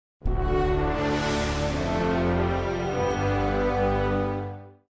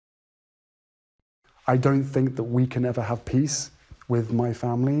I don't think that we can ever have peace with my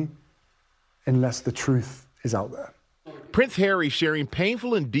family unless the truth is out there. Prince Harry sharing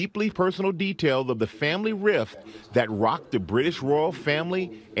painful and deeply personal details of the family rift that rocked the British royal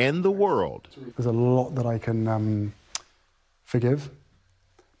family and the world. There's a lot that I can forgive,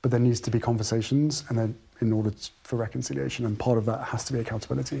 but there needs to be conversations and then in order for reconciliation, and part of that has to be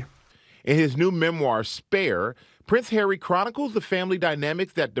accountability. In his new memoir, Spare, Prince Harry chronicles the family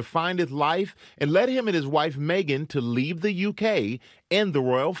dynamics that defined his life and led him and his wife Meghan to leave the UK and the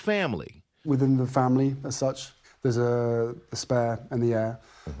royal family. Within the family as such, there's a spare and the heir.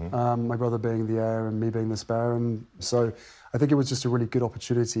 My brother being the heir and me being the spare. And so I think it was just a really good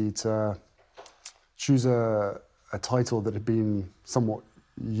opportunity to choose a title that had been somewhat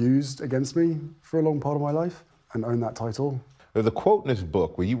used against me for a long part of my life and own that title. There's a quote in this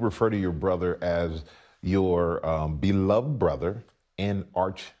book where you refer to your brother as your beloved brother and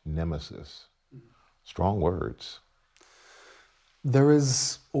arch nemesis. Strong words. There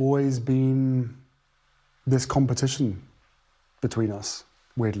has always been this competition between us,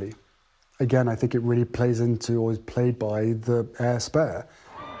 weirdly. Again, I think it really plays into, or is played by, the heir spare.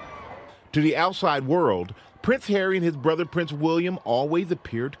 To the outside world, Prince Harry and his brother Prince William always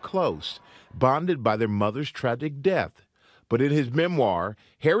appeared close, bonded by their mother's tragic death. But in his memoir,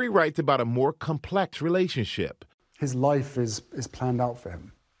 Harry writes about a more complex relationship. His life is planned out for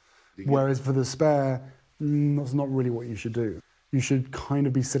him. Whereas for the spare, that's not really what you should do. You should kind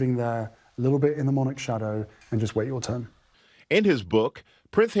of be sitting there a little bit in the monarch's shadow and just wait your turn. In his book,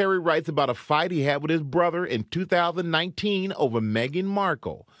 Prince Harry writes about a fight he had with his brother in 2019 over Meghan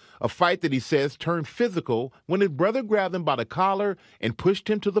Markle, a fight that he says turned physical when his brother grabbed him by the collar and pushed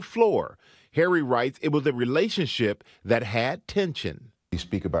him to the floor. Harry writes it was a relationship that had tension. You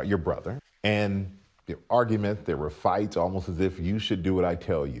speak about your brother and the argument, there were fights, almost as if you should do what I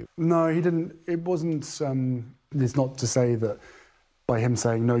tell you. No, he didn't. It wasn't, it's not to say that by him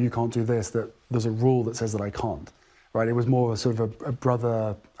saying, no, you can't do this, that there's a rule that says that I can't, right? It was more sort of a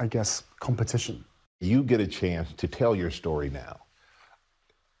brother, I guess, competition. You get a chance to tell your story now.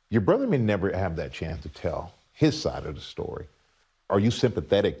 Your brother may never have that chance to tell his side of the story. Are you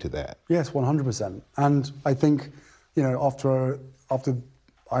sympathetic to that? Yes, 100%. And I think, you know, after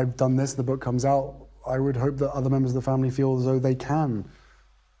I've done this, the book comes out, I would hope that other members of the family feel as though they can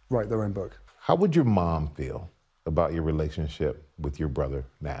write their own book. How would your mom feel about your relationship with your brother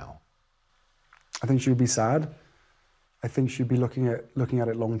now? I think she would be sad. I think she'd be looking at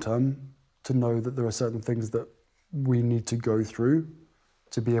it long term to know that there are certain things that we need to go through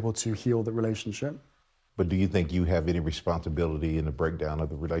to be able to heal the relationship. But do you think you have any responsibility in the breakdown of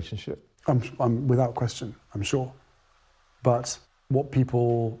the relationship? I'm without question, I'm sure. But what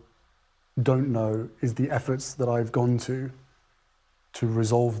people don't know is the efforts that I've gone to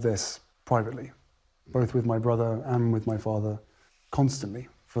resolve this privately, both with my brother and with my father, constantly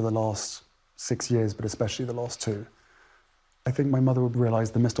for the last 6 years, but especially the last 2. I think my mother would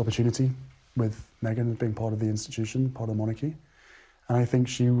realise the missed opportunity with Meghan being part of the institution, part of the monarchy. And I think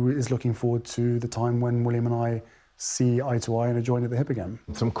she is looking forward to the time when William and I see eye to eye and are joined at the hip again.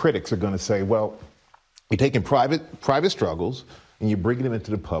 Some critics are going to say, well, you're taking private struggles and you're bringing them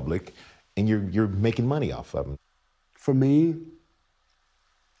into the public and you're making money off of them. For me,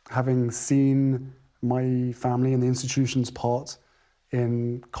 having seen my family and the institution's part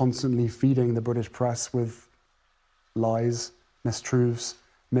in constantly feeding the British press with lies, mistruths,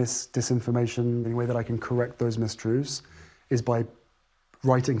 disinformation, the only way that I can correct those mistruths is by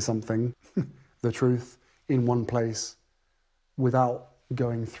writing something, the truth, in one place without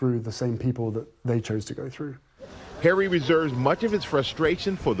going through the same people that they chose to go through. Harry reserves much of his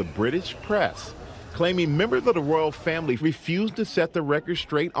frustration for the British press, claiming members of the royal family refused to set the record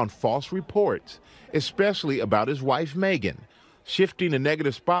straight on false reports, especially about his wife Meghan, shifting the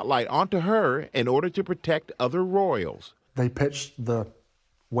negative spotlight onto her in order to protect other royals. They pitched the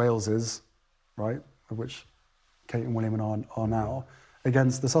Waleses, right, of which Kate and William are now,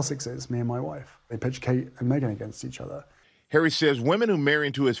 against the Sussexes, me and my wife. They pitched Kate and Meghan against each other. Harry says women who marry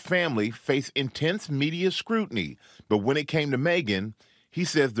into his family face intense media scrutiny, but when it came to Meghan, he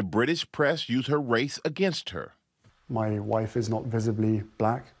says the British press used her race against her. My wife is not visibly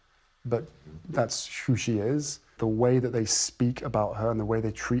black, but that's who she is. The way that they speak about her and the way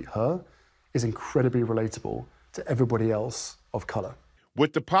they treat her is incredibly relatable to everybody else of color.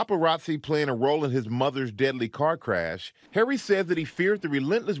 With the paparazzi playing a role in his mother's deadly car crash, Harry says that he fears the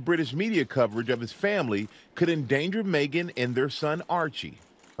relentless British media coverage of his family could endanger Meghan and their son Archie.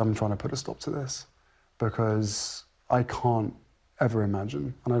 I'm trying to put a stop to this because I can't ever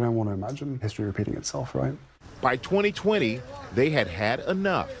imagine, and I don't want to imagine, history repeating itself, right? By 2020, they had had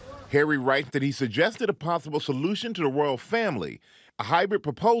enough. Harry writes that he suggested a possible solution to the royal family, a hybrid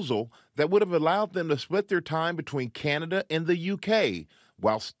proposal that would have allowed them to split their time between Canada and the UK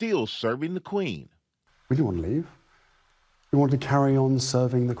while still serving the Queen. We didn't want to leave. We wanted to carry on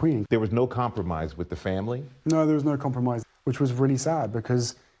serving the Queen. There was no compromise with the family? No, there was no compromise, which was really sad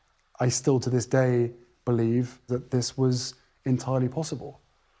because I still to this day believe that this was entirely possible.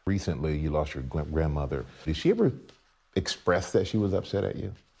 Recently, you lost your grandmother. Did she ever express that she was upset at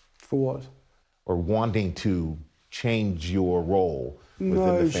you? For what? Or wanting to change your role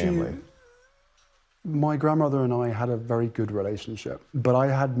within the family? My grandmother and I had a very good relationship, but I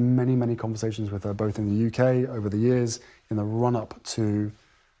had many, many conversations with her, both in the UK over the years, in the run-up to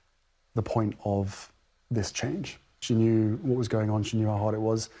the point of this change. She knew what was going on, she knew how hard it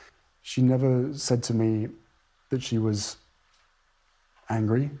was. She never said to me that she was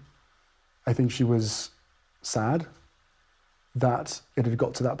angry. I think she was sad that it had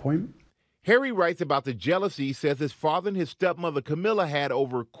got to that point. Harry writes about the jealousy he says his father and his stepmother Camilla had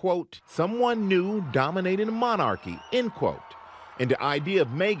over, quote, someone new dominating the monarchy, end quote, and the idea of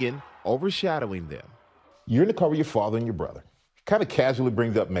Meghan overshadowing them. You're in the car with your father and your brother. Kind of casually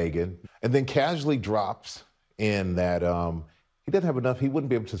brings up Meghan, and then casually drops in that he doesn't have enough, he wouldn't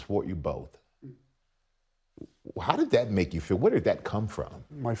be able to support you both. How did that make you feel? Where did that come from?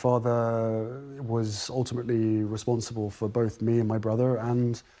 My father was ultimately responsible for both me and my brother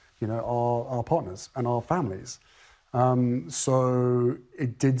and our partners and our families. So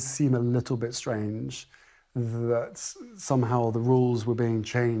it did seem a little bit strange that somehow the rules were being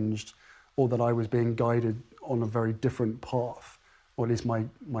changed or that I was being guided on a very different path, or at least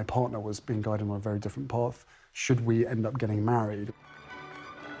my partner was being guided on a very different path should we end up getting married.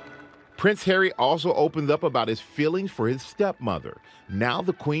 Prince Harry also opens up about his feelings for his stepmother, now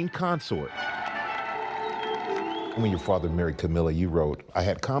the Queen Consort. When your father married Camilla, you wrote, I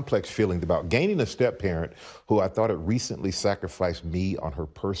had complex feelings about gaining a step-parent who I thought had recently sacrificed me on her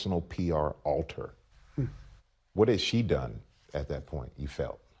personal PR altar. What had she done at that point, you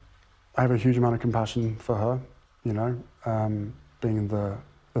felt? I have a huge amount of compassion for her, being the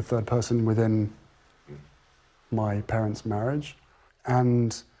third person within my parents' marriage.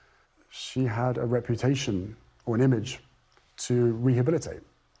 And she had a reputation or an image to rehabilitate.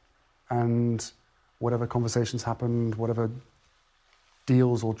 And whatever conversations happened, whatever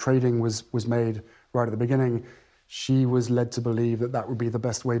deals or trading was made right at the beginning, she was led to believe that that would be the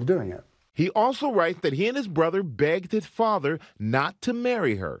best way to doing it. He also writes that he and his brother begged his father not to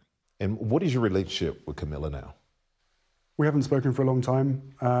marry her. And what is your relationship with Camilla now? We haven't spoken for a long time.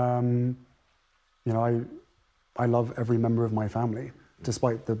 I love every member of my family,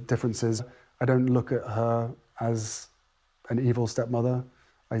 despite the differences. I don't look at her as an evil stepmother.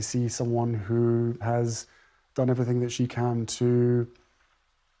 I see someone who has done everything that she can to,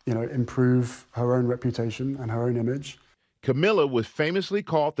 improve her own reputation and her own image. Camilla was famously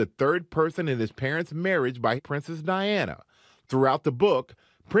called the third person in his parents' marriage by Princess Diana. Throughout the book,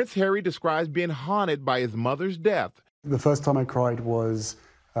 Prince Harry describes being haunted by his mother's death. The first time I cried was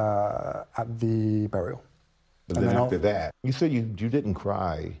at the burial. But then after that, you said you didn't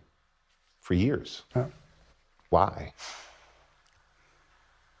cry for years. Yeah. Why?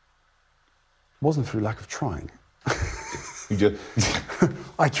 It wasn't through lack of trying. You just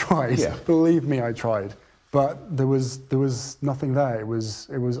I tried. Yeah. Believe me, I tried. But there was nothing there. I was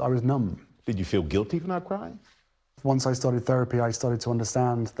numb. Did you feel guilty for not crying? Once I started therapy, I started to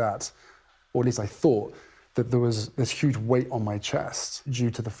understand that, or at least I thought, that there was this huge weight on my chest due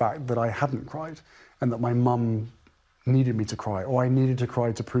to the fact that I hadn't cried and that my mum needed me to cry, or I needed to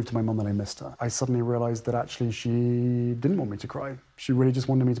cry to prove to my mum that I missed her. I suddenly realized that actually she didn't want me to cry. She really just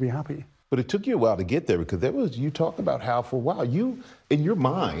wanted me to be happy. But it took you a while to get there because you talked about how for a while in your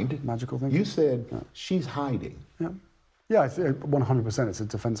mind, magical thinking. You said she's hiding. Yeah, yeah, 100%. It's a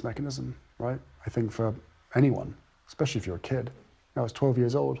defense mechanism, right? I think for anyone, especially if you're a kid. I was 12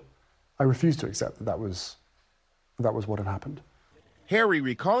 years old. I refused to accept that was what had happened. Harry,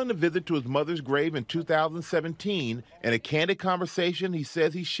 recalling a visit to his mother's grave in 2017 and a candid conversation he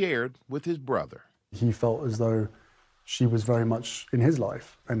says he shared with his brother. He felt as though she was very much in his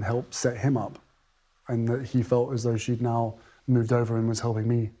life and helped set him up, and that he felt as though she'd now moved over and was helping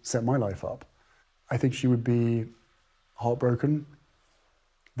me set my life up. I think she would be heartbroken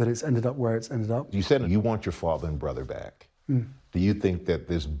that it's ended up where it's ended up. You said you want your father and brother back. Do you think that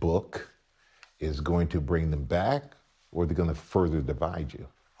this book is going to bring them back, or are they going to further divide you?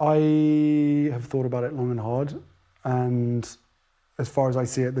 I have thought about it long and hard, and as far as I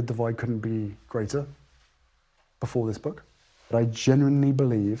see it, the divide couldn't be greater before this book. But I genuinely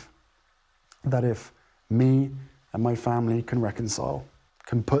believe that if me and my family can reconcile,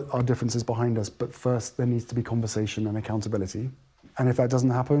 can put our differences behind us, but first there needs to be conversation and accountability. And if that doesn't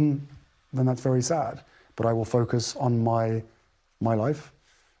happen, then that's very sad. But I will focus on my life,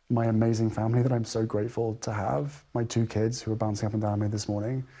 my amazing family that I'm so grateful to have, my 2 kids who are bouncing up and down me this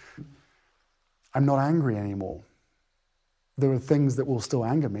morning. I'm not angry anymore. There are things that will still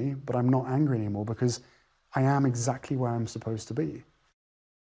anger me, but I'm not angry anymore because I am exactly where I'm supposed to be.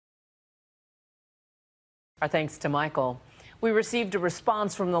 Our thanks to Michael. We received a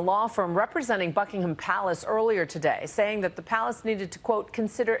response from the law firm representing Buckingham Palace earlier today, saying that the palace needed to, quote,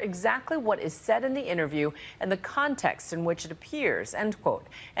 consider exactly what is said in the interview and the context in which it appears, end quote,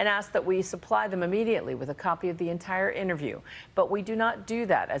 and asked that we supply them immediately with a copy of the entire interview. But we do not do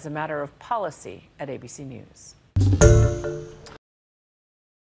that as a matter of policy at ABC News.